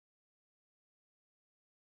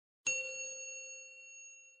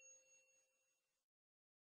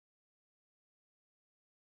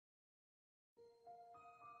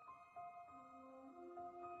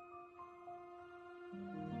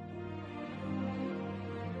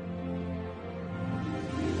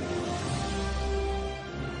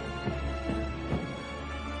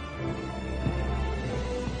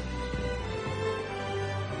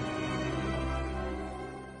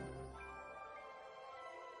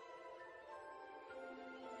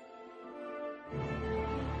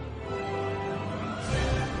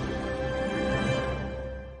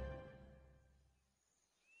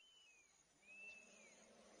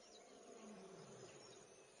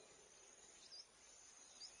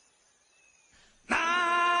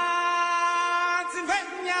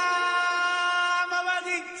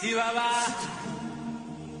I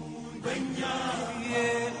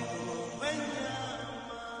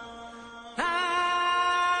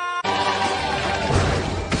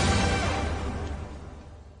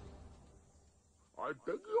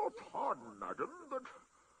beg your pardon, madam, but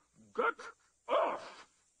get off!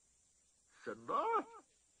 Simba?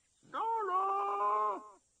 Nala!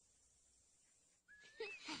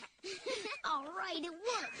 All right, it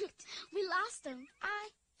worked. We lost him. I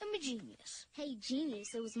am a genius. Hey,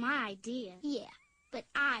 genius, it was my idea. Yeah, but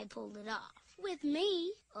I pulled it off. With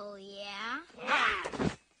me. Oh, yeah? Ha!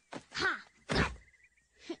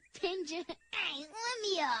 Pinja, hey, let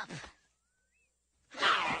me up.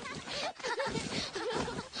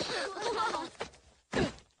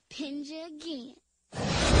 Pinja again.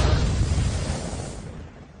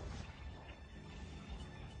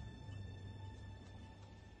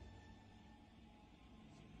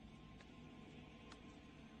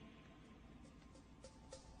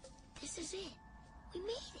 This is it. We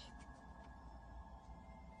made it.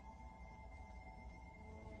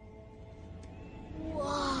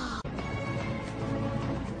 Whoa.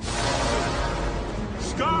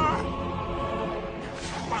 Scar!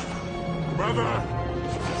 Brother,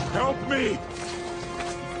 help me!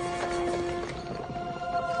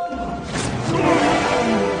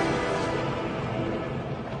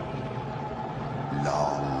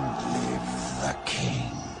 Long live the king.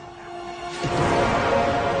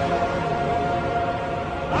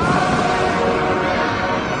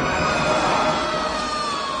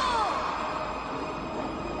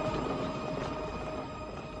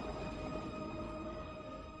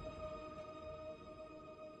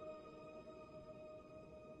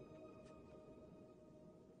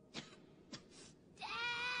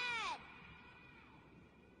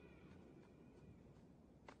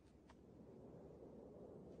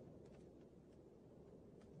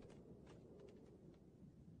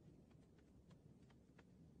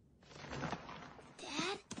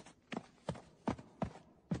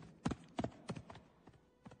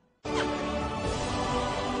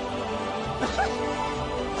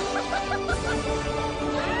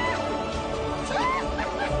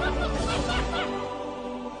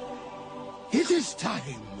 It is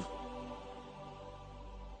time.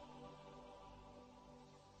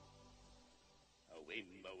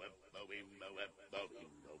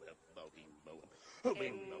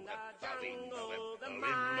 In the jungle, the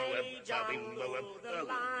mighty jungle, the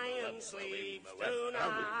lion sleeps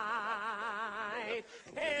tonight.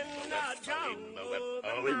 In the jungle,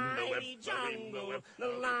 the mighty jungle, the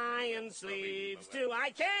lion sleeps too.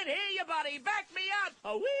 I can't hear you, buddy. Back me up.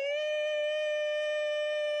 A wee,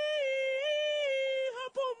 a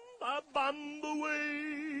bum, ba bum,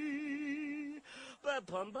 away. Ba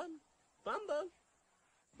bum bum, bum bum.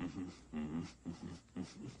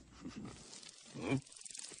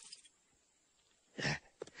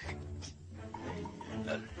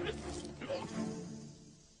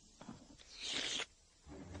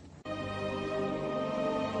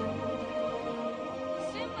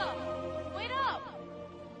 Simba, wait up!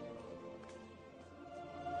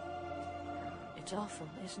 It's awful,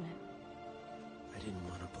 isn't it? I didn't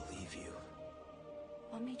want to believe you.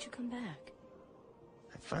 What made you come back?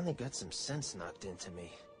 I finally got some sense knocked into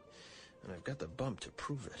me, and I've got the bump to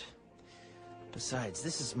prove it. Besides,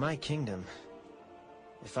 this is my kingdom.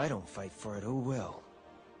 If I don't fight for it, who will?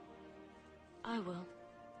 I will.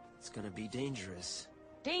 It's gonna be dangerous.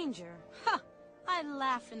 Danger? Ha! I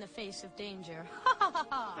laugh in the face of danger. Ha ha ha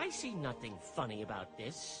ha! I see nothing funny about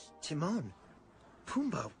this. Timon,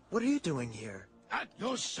 Pumbaa, what are you doing here? At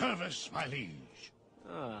your service, my liege.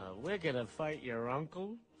 We're gonna fight your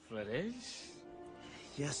uncle for this?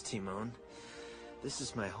 Yes, Timon. This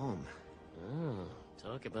is my home. Oh,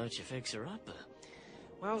 talk about your fixer-upper.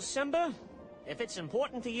 Well, Simba, if it's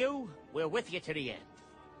important to you, we're with you to the end.